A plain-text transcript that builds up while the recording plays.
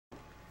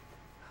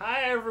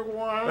Hi,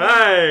 everyone.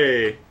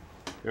 Hey!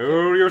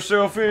 Hold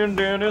yourself in,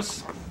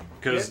 Dennis.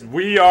 Because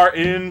we are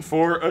in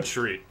for a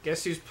treat.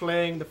 Guess who's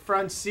playing the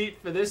front seat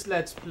for this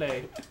Let's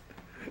Play?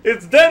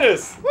 It's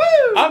Dennis! Woo!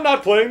 I'm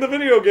not playing the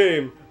video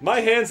game. My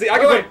hands... See, I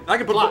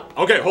can put... Plot.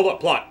 Okay, hold up,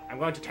 plot. I'm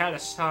going to tell a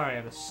story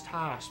of a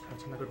star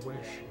spreading my good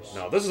wishes.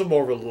 No, this is a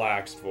more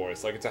relaxed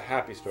voice. Like, it's a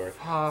happy story.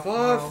 Far,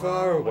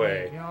 far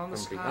away. Beyond the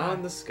from sky.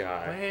 beyond the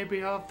sky. Way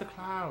above the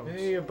clouds.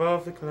 Way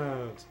above the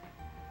clouds.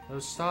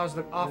 Those stars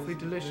look awfully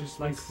delicious,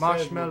 like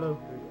marshmallow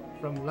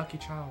from Lucky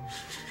Charms.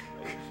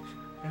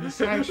 And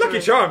the Lucky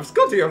Charms!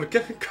 Go to your...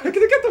 Get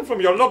them from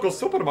your local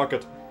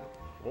supermarket.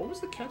 What was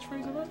the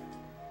catchphrase of it?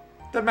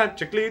 They're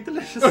magically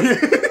delicious. Oh, yeah.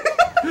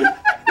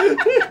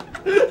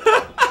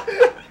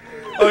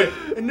 Oh,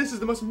 yeah. And this is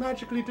the most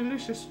magically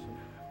delicious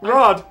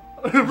Rod!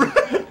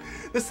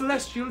 the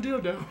celestial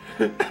dildo.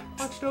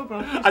 Watched over.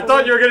 I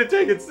thought you were gonna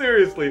take it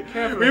seriously.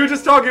 Careful. We were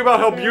just talking about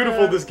how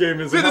beautiful this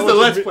game is. This is the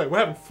Let's Play. We're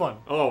having fun.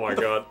 Oh my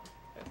god.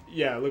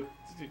 Yeah, look,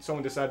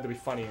 someone decided to be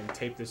funny and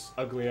tape this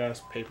ugly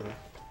ass paper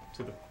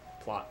to the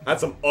plot.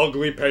 That's some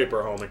ugly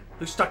paper, homie.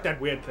 Who stuck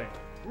that weird thing?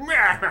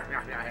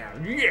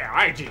 Yeah,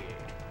 I did.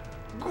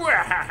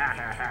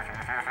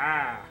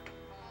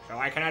 So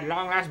I can at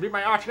long last be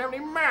my arch enemy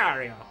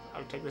Mario.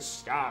 I'll take the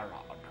star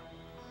on.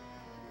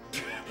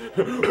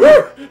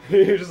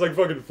 He just like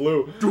fucking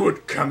flew. Do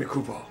it,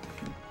 Kamikubo.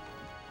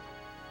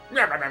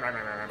 Hold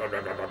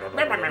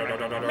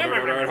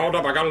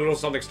up, I got a little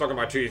something stuck in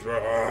my teeth.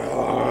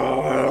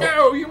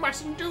 No, you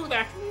mustn't do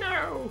that.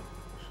 No.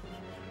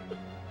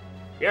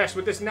 Yes,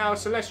 with this now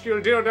celestial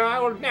dildo,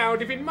 I will now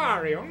defeat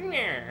Mario.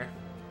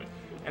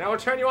 And I will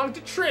turn you all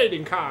into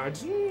trading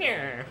cards.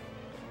 This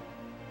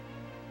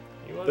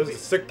is a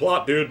sick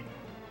plot, dude.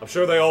 I'm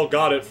sure they all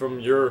got it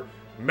from your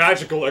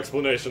magical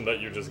explanation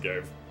that you just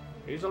gave.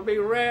 These will be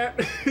rare.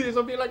 These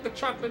will be like the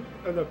chocolate,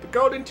 the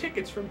golden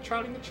tickets from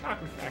Charlie and the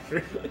Chocolate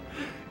Factory.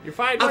 You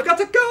find. I've got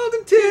a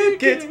golden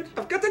ticket.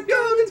 I've got a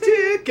golden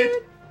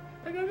ticket.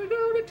 I got a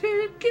golden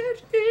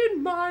ticket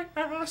in my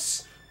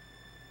ass.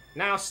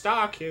 Now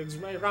star kids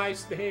may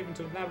rise to the haven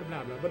to blah blah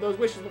blah blah, but those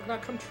wishes will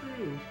not come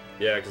true.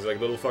 Yeah, because like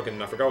little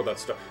fucking I forgot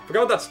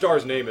what that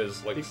star's name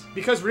is. Like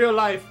because real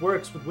life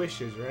works with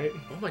wishes, right?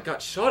 Oh my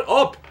god, shut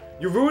up!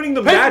 You're ruining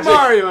the Paper magic.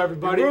 Mario,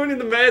 everybody. You're ruining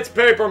the It's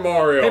Paper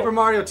Mario. Paper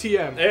Mario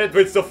TM.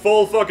 It's the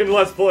full fucking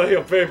Let's Play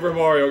of Paper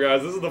Mario,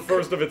 guys. This is the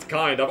first of its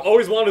kind. I've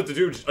always wanted to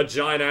do a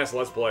giant ass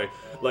Let's Play.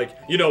 Like,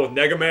 you know, with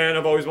Mega Man,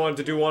 I've always wanted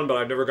to do one, but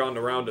I've never gotten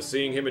around to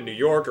seeing him in New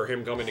York or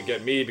him coming to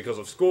get me because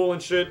of school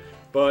and shit.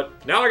 But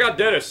now I got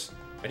Dennis,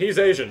 and he's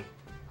Asian.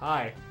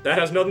 Hi. That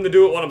has nothing to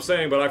do with what I'm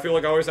saying, but I feel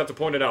like I always have to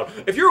point it out.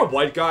 If you're a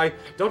white guy,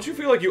 don't you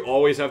feel like you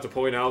always have to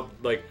point out,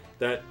 like,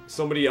 that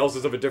somebody else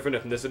is of a different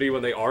ethnicity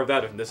when they are of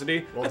that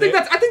ethnicity? Well, I think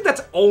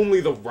that's only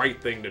the right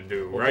thing to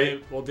do,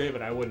 right?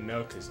 David, I wouldn't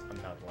know because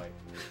I'm not white.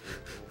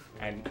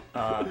 And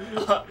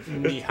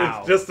ni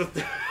hao. It's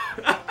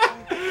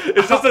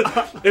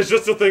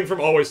just a thing from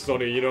Always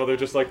Sunny, you know. They're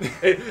just like,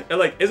 and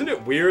like, isn't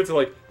it weird to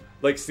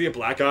like see a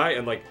black guy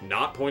and like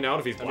not point out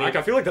if he's black?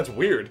 I feel like that's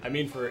weird. I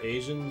mean, for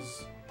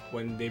Asians,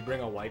 when they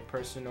bring a white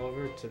person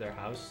over to their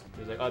house,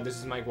 they're like, "Oh, this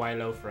is my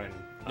Guaylo friend."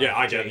 Yeah,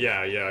 I get.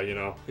 Yeah, you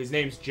know. His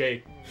name's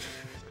Jake.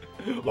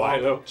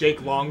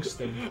 Jake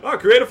Longston. Oh,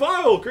 create a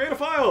file! Create a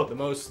file! The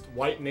most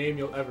white name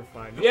you'll ever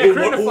find. Yeah,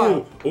 create a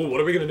file. Ooh, what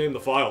are we gonna name the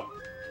file?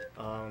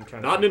 I'm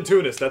trying Not to...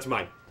 Nintoonist, that's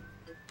mine.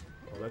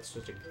 Well, that's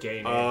such a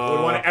gay name. Who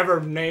would want to ever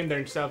name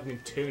themselves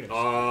Nintoonist?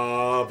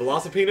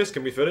 Velocipenis?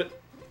 Can we fit it?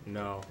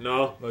 No.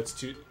 No? Well, it's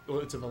too... Well,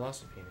 it's a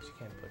Velocipenis. You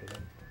can't put it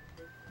in.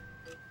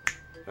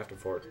 I have to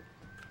fart.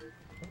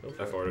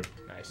 I farted.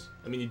 Nice.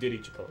 I mean, you did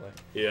eat Chipotle.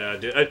 Yeah, I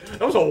did.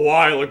 That was a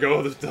while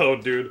ago, though,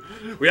 dude.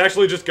 We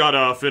actually just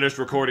got finished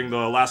recording the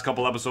last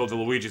couple episodes of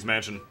Luigi's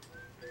Mansion.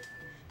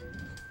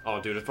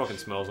 Oh, dude, it fucking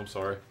smells. I'm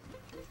sorry.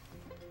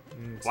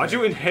 Why'd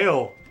you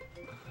inhale?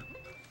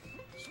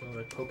 Smell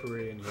like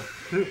potpourri in you.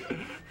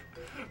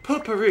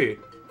 Potpourri?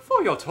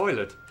 For your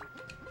toilet.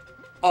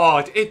 Oh,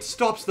 it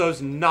stops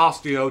those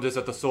nasty odors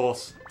at the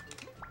source.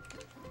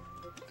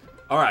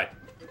 Alright.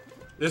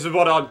 This is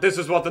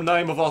what the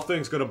name of our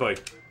thing's gonna be.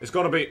 It's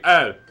gonna be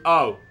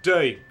L-O-D-S-E-M-O-N-E.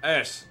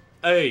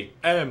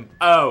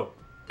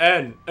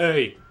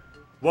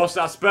 What's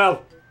that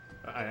spell?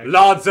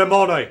 Lots of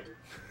money.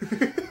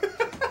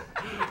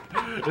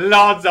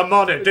 Lots of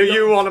money. Do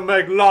you want to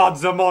make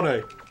lots of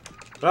money?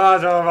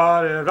 Lots of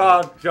money.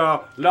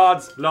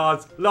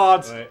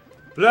 Lots. Wait.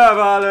 Live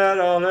a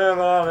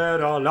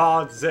little,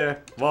 lots of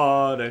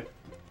money.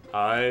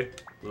 I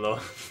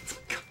love...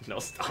 No,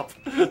 stop.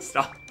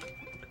 Stop.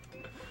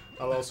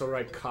 I'll also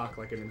write cock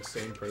like an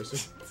insane person.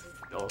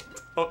 No,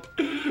 stop.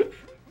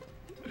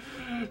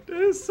 That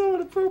is so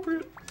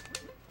inappropriate.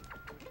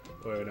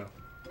 Wait, no.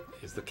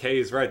 The K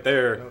is right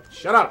there. No,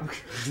 shut up!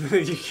 I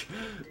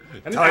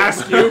didn't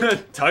ask you. you.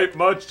 Type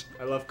much?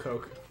 I love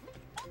Coke.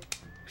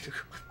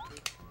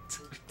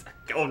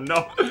 Oh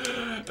no.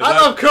 I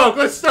love Coke!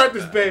 Let's start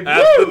this, baby!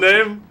 That's the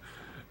name?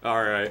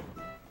 Alright.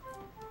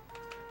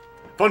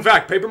 Fun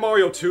fact, Paper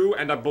Mario 2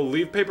 and I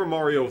believe Paper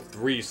Mario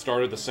 3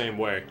 started the same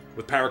way,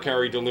 with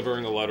Parakarry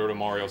delivering a letter to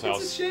Mario's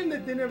house. It's a shame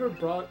that they never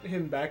brought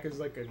him back as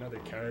like another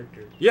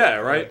character. Yeah,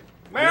 right?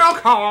 Mail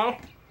call!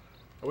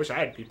 I wish I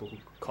had people who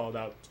called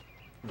out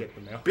to get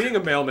the mail. Being a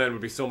mailman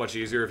would be so much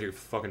easier if you could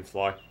fucking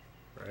fly.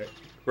 Right?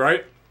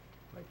 Right?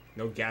 Like,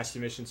 no gas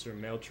emissions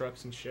from mail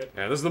trucks and shit.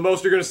 Yeah, this is the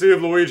most you're gonna see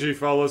of Luigi,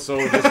 fellas, so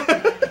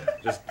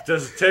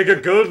just take a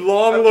good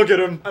long look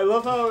at him. I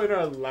love how in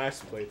our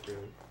last playthrough,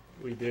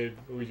 we did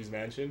Luigi's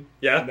Mansion.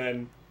 Yeah. And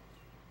then,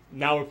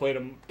 now we're playing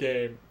a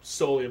game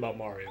solely about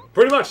Mario.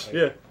 Pretty much, like,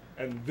 yeah.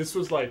 And this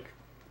was like,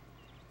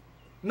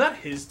 not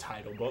his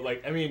title, but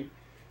like, I mean,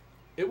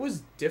 it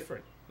was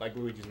different, like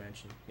Luigi's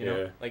Mansion, you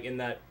know? Like, in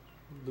that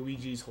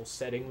Luigi's whole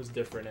setting was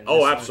different. And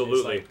oh, this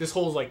absolutely. Like, this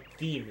whole, like,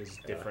 theme is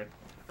different.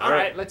 Yeah.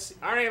 Alright, let's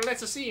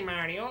see,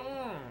 Mario.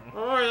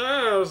 Oh,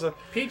 yeah, it was a...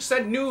 Peach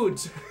said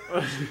nudes.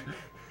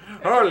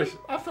 Harley.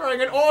 I'm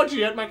throwing an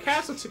orgy at my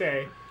castle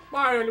today.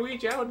 Mario and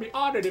Luigi, I would be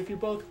honored if you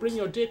both bring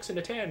your dicks and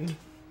attend.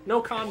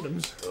 No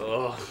condoms.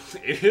 Ugh.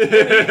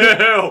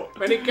 Ew.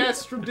 Many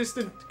guests from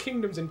distant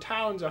kingdoms and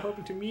towns are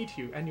hoping to meet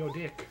you and your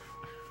dick.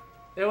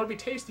 There will be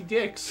tasty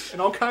dicks and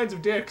all kinds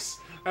of dicks.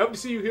 I hope to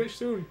see you here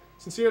soon.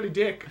 Sincerely,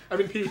 Dick. I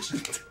mean, Peach.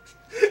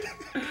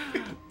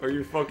 Are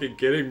you fucking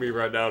kidding me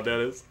right now,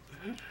 Dennis?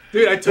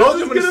 Dude, I told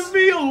you this is gonna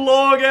be a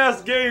long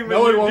ass game.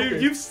 No, it won't be.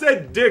 You've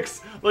said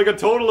dicks like a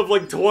total of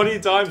like 20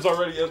 times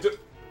already.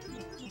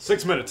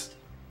 6 minutes.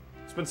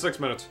 It's been 6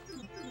 minutes.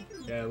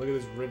 Yeah, look at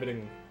this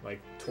riveting like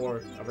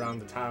tour around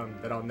the town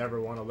that I'll never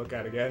want to look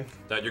at again.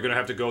 That you're gonna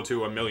have to go to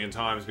 1,000,000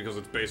 times because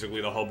it's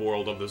basically the hub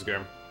world of this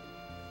game.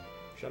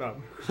 Shut up.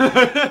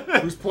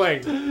 Who's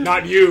playing?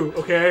 Not you,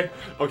 okay?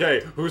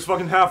 Okay, who's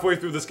fucking halfway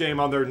through this game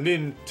on their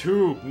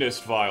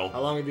Nintoonist file?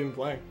 How long have you been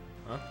playing?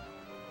 Huh?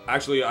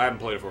 Actually, I haven't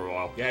played it for a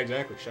while. Yeah,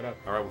 exactly. Shut up.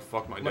 Alright, well,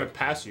 fuck my I'm gonna dick.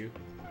 pass you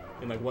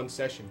in like one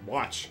session.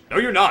 Watch. No,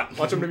 you're not!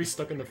 Watch, I'm gonna be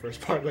stuck in the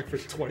first part like for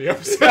 20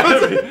 episodes.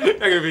 I'm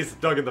gonna be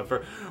stuck in the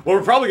first... What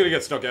we're probably gonna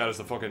get stuck at is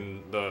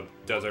the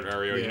desert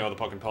area, Yeah. you know, the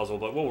fucking puzzle,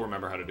 but we'll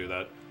remember how to do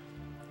that.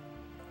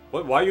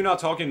 What, why are you not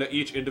talking to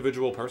each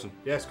individual person?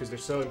 Yes, because they're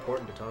so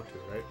important to talk to,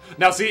 right?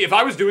 Now, see, if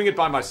I was doing it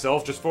by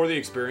myself, just for the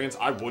experience,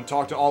 I would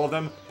talk to all of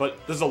them, but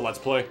this is a Let's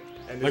Play.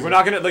 And Like, we're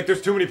not gonna, like,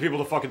 there's too many people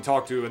to fucking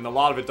talk to, and a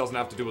lot of it doesn't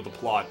have to do with the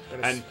plot.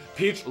 And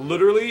Peach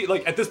literally,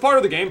 like, at this part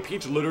of the game,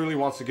 Peach literally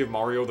wants to give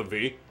Mario the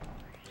V.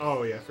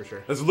 Oh, yeah, for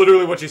sure. That's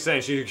literally what she's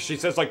saying. She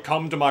says, like,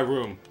 come to my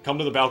room. Come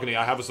to the balcony.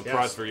 I have a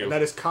surprise for you. And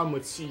that is come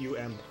with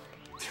C-U-M.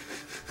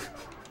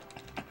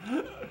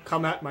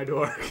 Come at my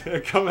door.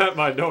 Come at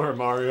my door,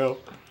 Mario.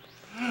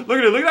 Look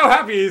at it. Look at how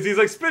happy he is. He's,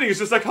 like, spinning. He's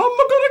just like, I'm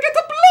gonna get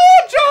the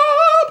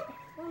blowjob!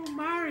 Oh,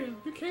 Mario,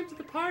 you came to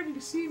the party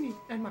to see me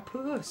and my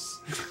puss.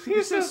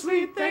 You're so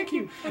sweet, thank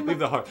you. And Leave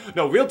the heart.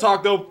 No, real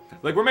talk, though.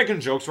 Like, we're making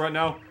jokes right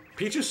now.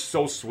 Peach is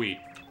so sweet.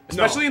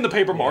 Especially in the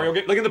Paper Mario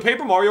game. Like, in the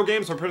Paper Mario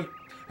games,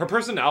 her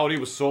personality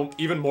was so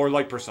even more,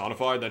 like,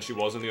 personified than she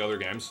was in the other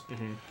games.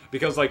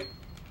 Because, like,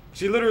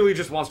 she literally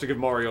just wants to give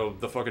Mario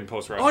the fucking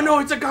puss right now. Oh, no,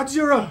 it's a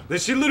Godzilla!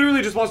 She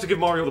literally just wants to give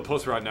Mario the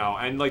puss right now.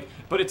 And, like,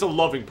 but it's a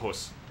loving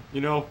puss. You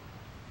know?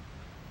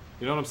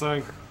 You know what I'm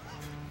saying?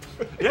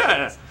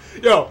 Yeah!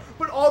 Yo,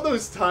 but all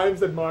those times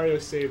that Mario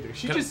saved her,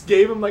 she just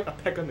gave him, like, a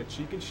peck on the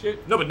cheek and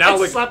shit. No, but now,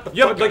 And like, slapped the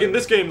yeah, fuck but, like, out in of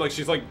this game, like,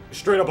 she's, like,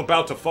 straight up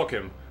about to fuck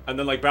him. And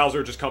then, like,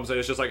 Bowser just comes in,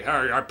 it's just like,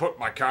 hey, I put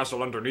my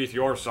castle underneath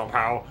yours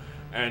somehow.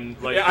 And,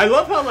 like... Yeah, I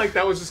love how, like,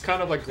 that was just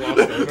kind of, like, glossed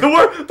over.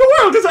 the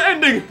world is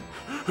ending!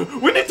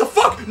 We need to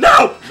fuck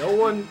now! No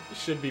one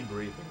should be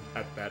breathing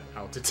at that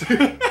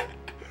altitude.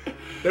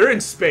 They're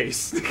in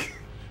space.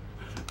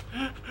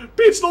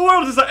 Peach, the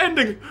world is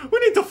ending! We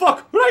need to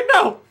fuck right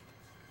now!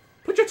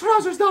 Put your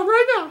trousers down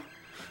right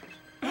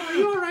now! Are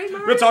you alright,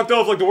 Mario? Real talk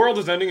though, if like the world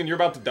is ending and you're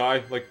about to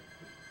die, like,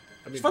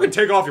 I mean, just fucking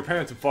take off your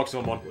pants and fuck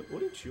someone.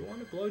 Wouldn't you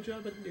want a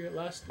blowjob at the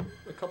last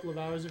a couple of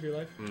hours of your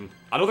life?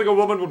 I don't think a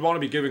woman would want to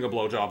be giving a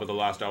blowjob at the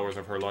last hours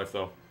of her life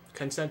though.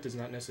 Consent is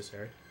not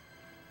necessary.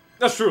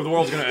 That's true, the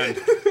world's gonna end.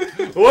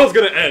 The world's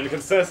gonna end.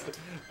 Consent.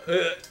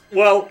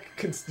 Well...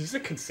 You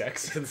said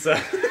consex.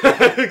 Consent.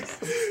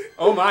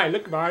 Oh my,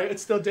 look Mario,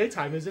 it's still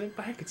daytime, isn't it?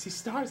 But I can see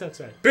stars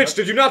outside. Bitch,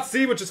 did you not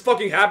see what just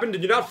fucking happened?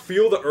 Did you not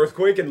feel the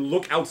earthquake and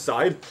look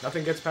outside?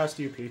 Nothing gets past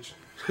you, Peach.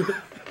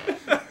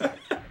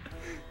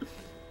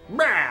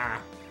 Brah!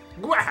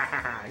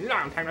 Gwah!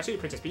 Long time no see,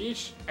 Princess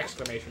Peach!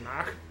 Exclamation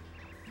mark.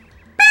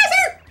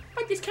 Bowser!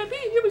 Like this can't be!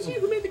 It was you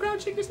who made the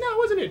ground shake just now,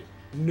 wasn't it?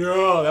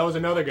 No, that was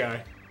another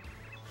guy.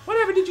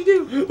 Whatever did you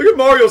do? Look at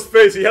Mario's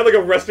face. He had like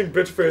a resting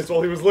bitch face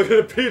while he was looking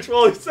at Peach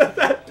while he said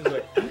that. He's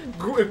like,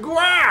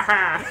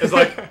 Gwah! It's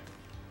like,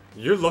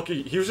 you're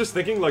lucky. He was just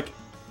thinking like...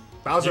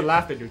 Bowser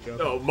laughed at you, Joe.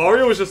 No,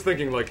 Mario was just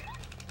thinking like,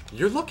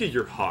 you're lucky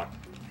you're hot.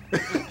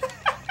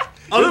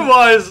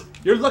 Otherwise...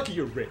 You're lucky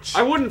you're rich.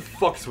 I wouldn't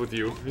fucks with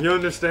you. You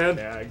understand?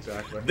 Yeah,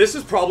 exactly. This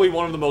is probably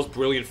one of the most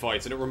brilliant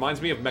fights, and it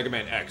reminds me of Mega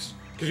Man X.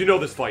 Because you know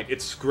this fight,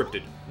 it's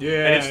scripted.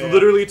 Yeah, and it's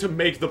literally to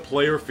make the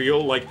player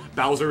feel like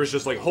Bowser is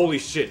just like, holy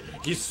shit,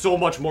 he's so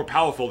much more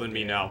powerful than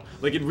me now.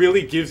 Like, it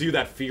really gives you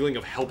that feeling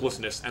of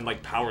helplessness and,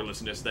 like,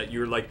 powerlessness that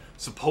you're, like,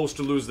 supposed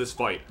to lose this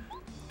fight.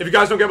 If you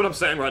guys don't get what I'm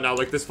saying right now,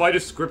 like, this fight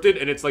is scripted,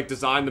 and it's, like,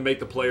 designed to make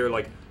the player,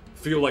 like,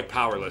 feel, like,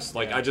 powerless.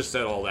 Like, I just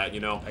said all that,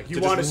 you know? Like,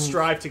 you want to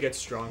strive to get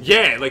stronger.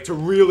 Yeah, like, to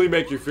really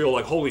make you feel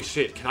like, holy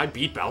shit, can I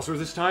beat Bowser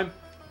this time?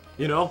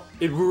 You know?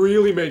 It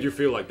really made you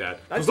feel like that.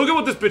 Because look at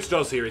what this bitch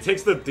does here. He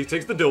takes the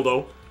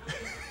dildo.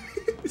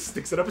 He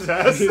sticks it up his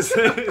ass.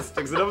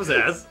 Sticks it up his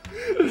ass.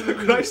 Look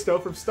what I stole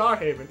from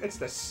Starhaven. It's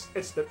the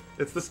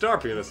star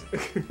penis.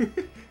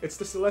 It's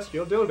the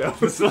celestial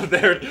dildo. So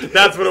there,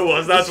 that's what it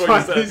was. That's what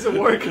you said. Piece of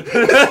work. Celestial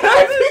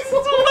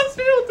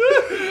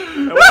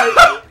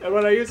dildo. And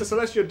when I use the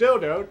celestial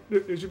dildo,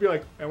 it should be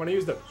like, and when I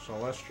use the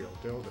celestial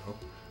dildo,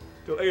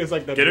 it's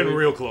like that. Get in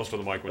real close to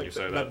the mic when you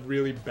say that. That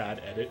really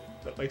bad edit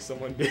that like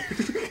someone did.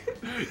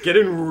 Get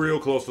in real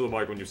close to the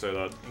mic when you say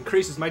that.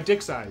 Increases my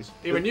dick size.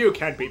 Even you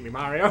can't beat me,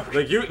 Mario.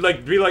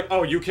 Like be like,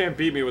 oh, you can't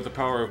beat me with the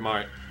power of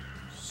my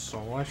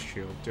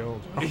celestial dildo.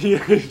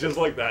 Yeah, just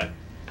like that.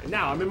 And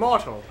now I'm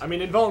immortal. I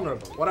mean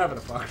invulnerable. Whatever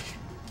the fuck.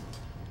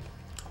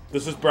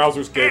 This is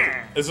Bowser's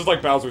gay. This is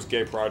like Bowser's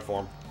gay pride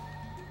form.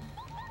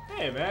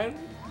 Hey man,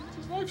 it's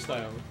his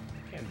lifestyle.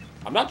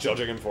 I'm not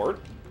judging him for it.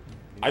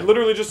 I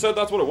literally just said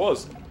that's what it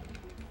was.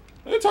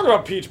 They're talking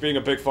about Peach being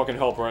a big fucking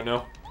help right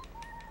now.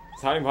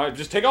 It's hiding behind.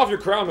 Just take off your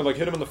crown and like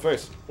hit him in the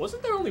face.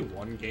 Wasn't there only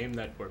one game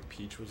where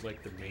Peach was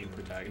like the main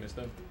protagonist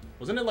though?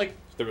 Wasn't it like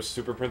there was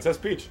Super Princess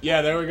Peach?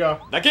 Yeah, there we go.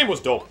 That game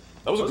was dope.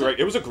 That was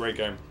it was a great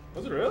game.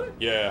 Was it really?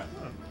 Yeah.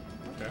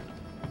 Oh, okay.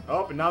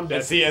 Oh, and now I'm dead.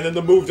 And see, and then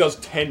the move does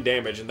 10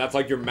 damage, and that's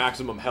like your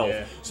maximum health.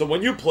 Yeah. So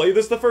when you play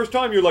this the first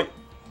time, you're like,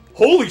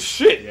 holy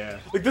shit! Yeah.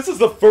 Like this is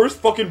the first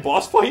fucking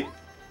boss fight?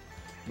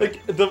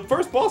 Like, the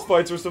first boss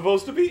fights are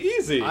supposed to be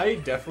easy. I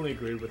definitely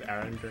agreed with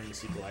Aaron during the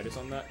sequelitis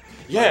on that.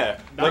 Yeah,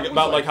 like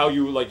about like how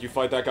you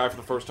fight that guy for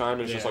the first time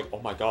and it's just like,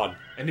 oh my god.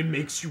 And it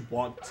makes you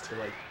want to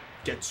like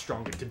get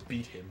stronger to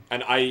beat him.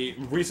 And I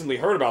recently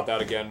heard about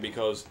that again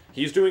because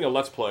he's doing a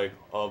Let's Play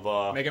of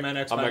Mega Man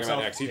X by Mega Man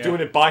himself. X. He's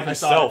doing it by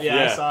himself.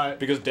 I saw it.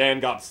 Because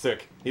Dan got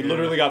sick. He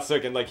literally got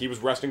sick and like he was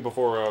resting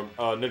before a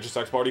Ninja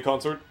Sex Party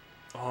concert.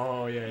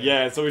 Oh yeah.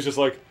 Yeah, so he's just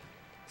like,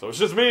 so it's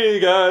just me,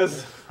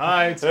 guys.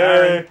 Hi, it's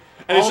Aaron.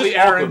 And it's just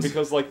awkward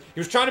because, like, he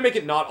was trying to make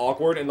it not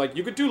awkward, and, like,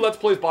 you could do Let's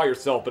Plays by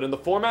yourself, but in the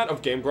format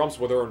of Game Grumps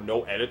where there are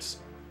no edits,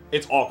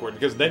 it's awkward,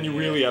 because then you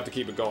really have to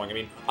keep it going. I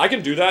mean, I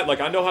can do that,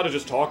 like, I know how to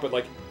just talk, but,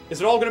 like,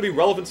 is it all gonna be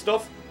relevant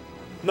stuff?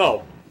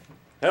 No.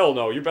 Hell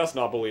no, you best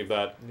not believe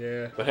that.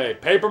 Yeah. But hey,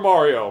 Paper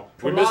Mario.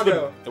 We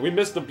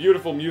missed the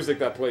beautiful music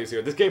that plays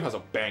here. This game has a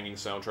banging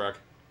soundtrack.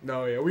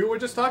 No, yeah, we were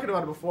just talking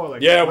about it before.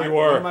 Like, yeah, we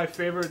were. One of my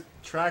favorite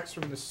tracks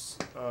from this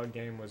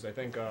game was, I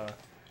think,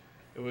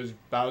 it was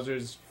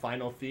Bowser's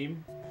final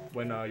theme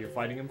when you're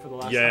fighting him for the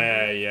last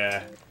time.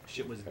 Yeah.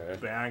 Shit was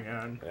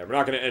banging. Yeah, we're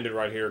not gonna end it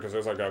right here because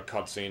there's like a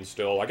cutscene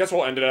still. I guess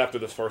we'll end it after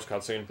this first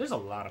cutscene. There's a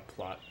lot of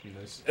plot in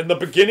this. In the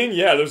beginning,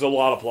 yeah, there's a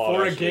lot of plot.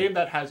 For a game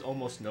that has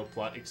almost no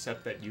plot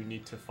except that you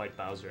need to fight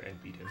Bowser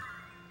and beat him.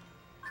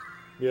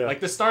 Yeah. Like,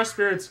 the Star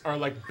Spirits are,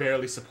 like,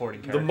 barely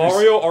supporting characters. The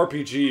Mario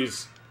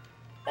RPGs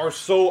are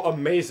so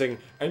amazing,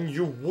 and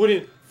you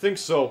wouldn't think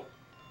so.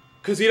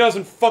 Because he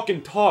doesn't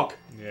fucking talk.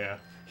 Yeah.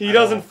 He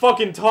doesn't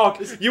fucking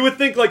talk. You would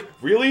think, like,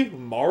 really?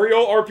 Mario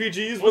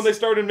RPGs when they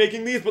started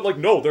making these? But, like,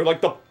 no, they're,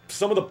 like,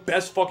 some of the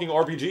best fucking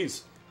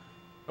RPGs.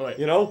 Oh, wait.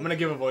 You know? I'm gonna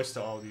give a voice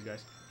to all of you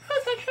guys.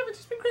 Oh, thank heavens,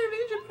 he's been gravely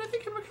injured, but I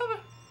think he'll recover.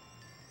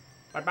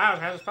 But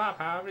Bowser has his power,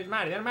 but he's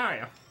mightier than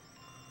Mario.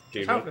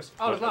 He's helpless.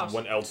 All is lost.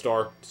 When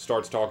Eldstar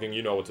starts talking,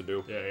 you know what to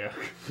do. Yeah.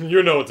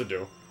 You know what to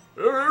do.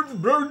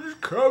 Everybody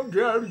just calm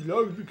down as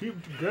long as we keep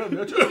it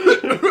together.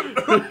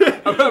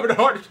 I'm having a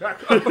heart attack.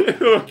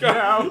 Oh,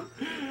 God.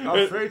 Now,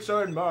 our fates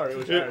are in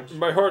Mario's hands.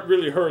 My heart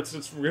really hurts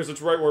because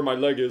it's right where my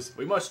leg is.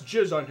 We must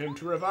jizz on him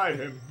to revive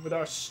him with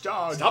our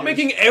star. Stop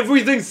making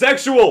everything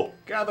sexual!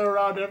 Gather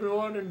around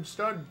everyone and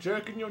start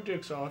jerking your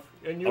dicks off.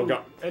 And you, oh,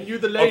 God. And you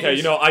the ladies. Okay,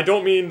 you know, I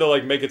don't mean to,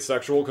 like, make it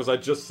sexual, because I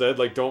just said,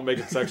 like, don't make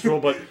it sexual,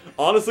 but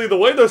honestly, the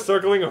way they're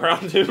circling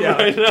around him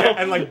right now...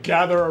 And, like,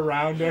 gather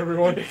around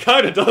everyone. It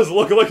kind of does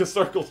look like a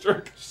circle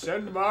jerk.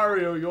 Send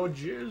Mario your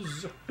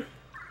jizz.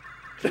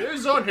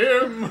 Jizz on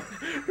him.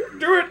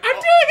 Do it. I'm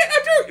doing it.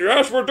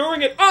 Yes, we're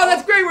doing it. Oh,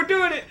 that's great. We're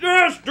doing it.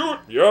 Yes, do it.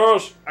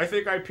 Yes. I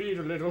think I peed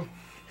a little.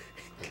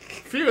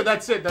 Phew,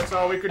 that's it. That's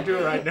all we could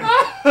do right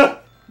now.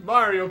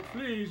 Mario,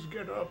 please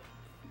get up.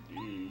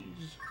 Please.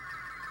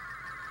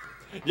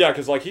 Yeah,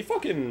 because, like, he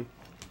fucking...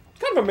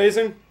 kind of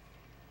amazing.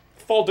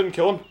 Fall didn't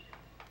kill him.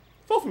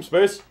 Fell from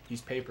space.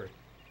 He's paper.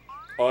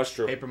 Oh, that's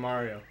true. Paper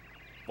Mario.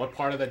 What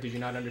part of that did you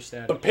not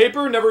understand? The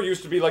paper never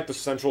used to be, like, the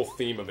central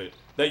theme of it.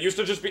 That used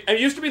to just be... and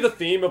it used to be the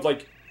theme of,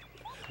 like...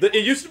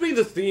 it used to be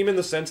the theme in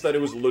the sense that it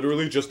was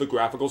literally just the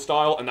graphical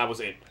style, and that was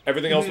it.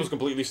 Everything else was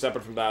completely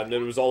separate from that, and it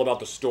was all about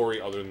the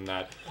story other than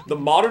that. The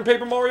modern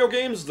Paper Mario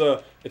games,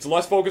 it's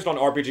less focused on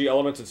RPG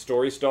elements and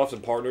story stuff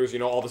and partners, you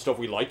know, all the stuff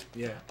we liked.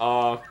 Yeah.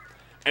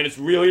 and it's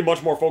really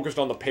much more focused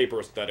on the paper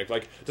aesthetic.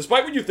 Like,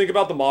 despite what you think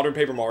about the modern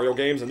Paper Mario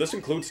games, and this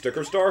includes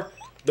Sticker Star,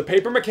 the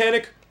paper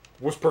mechanic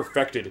was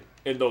perfected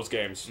in those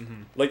games.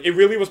 Like, it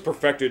really was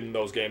perfected in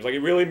those games. Like, it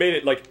really made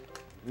it, like,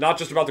 not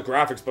just about the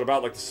graphics, but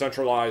about, like, the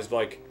centralized,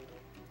 like...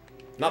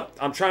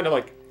 I'm trying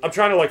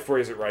to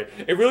phrase it right.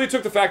 It really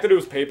took the fact that it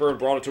was paper and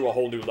brought it to a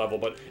whole new level,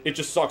 but it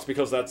just sucks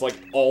because that's, like,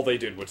 all they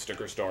did with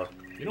Sticker Star.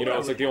 You know,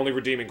 it's, like, the only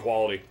redeeming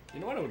quality. You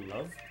know what I would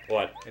love?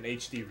 What? An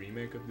HD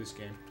remake of this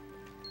game.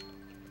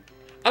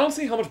 I don't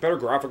see how much better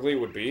graphically it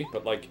would be,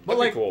 but, like, that'd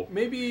be cool.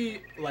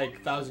 Maybe,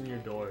 like, 1,000-Year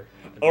Door.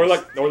 Or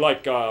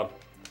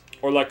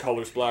like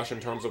Color Splash in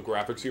terms of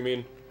graphics, you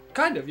mean?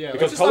 Kind of, yeah.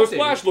 Because Color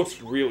Splash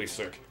looks really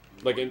sick.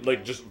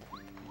 Like, just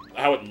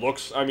how it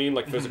looks, I mean,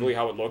 like, physically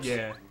how it looks.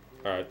 Yeah.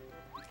 Alright.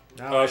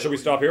 Now should we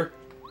stop here?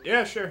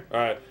 Yeah, sure.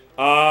 Alright.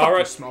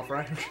 Alright. Small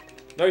fry.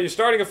 No, you're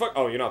starting a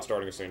Oh, you're not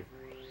starting a scene.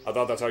 I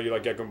thought that's how you,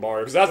 like, get Goombario,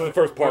 because that's the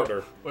first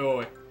partner.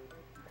 Wait.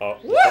 Oh.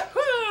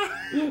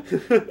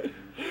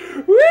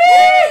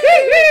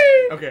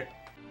 Okay.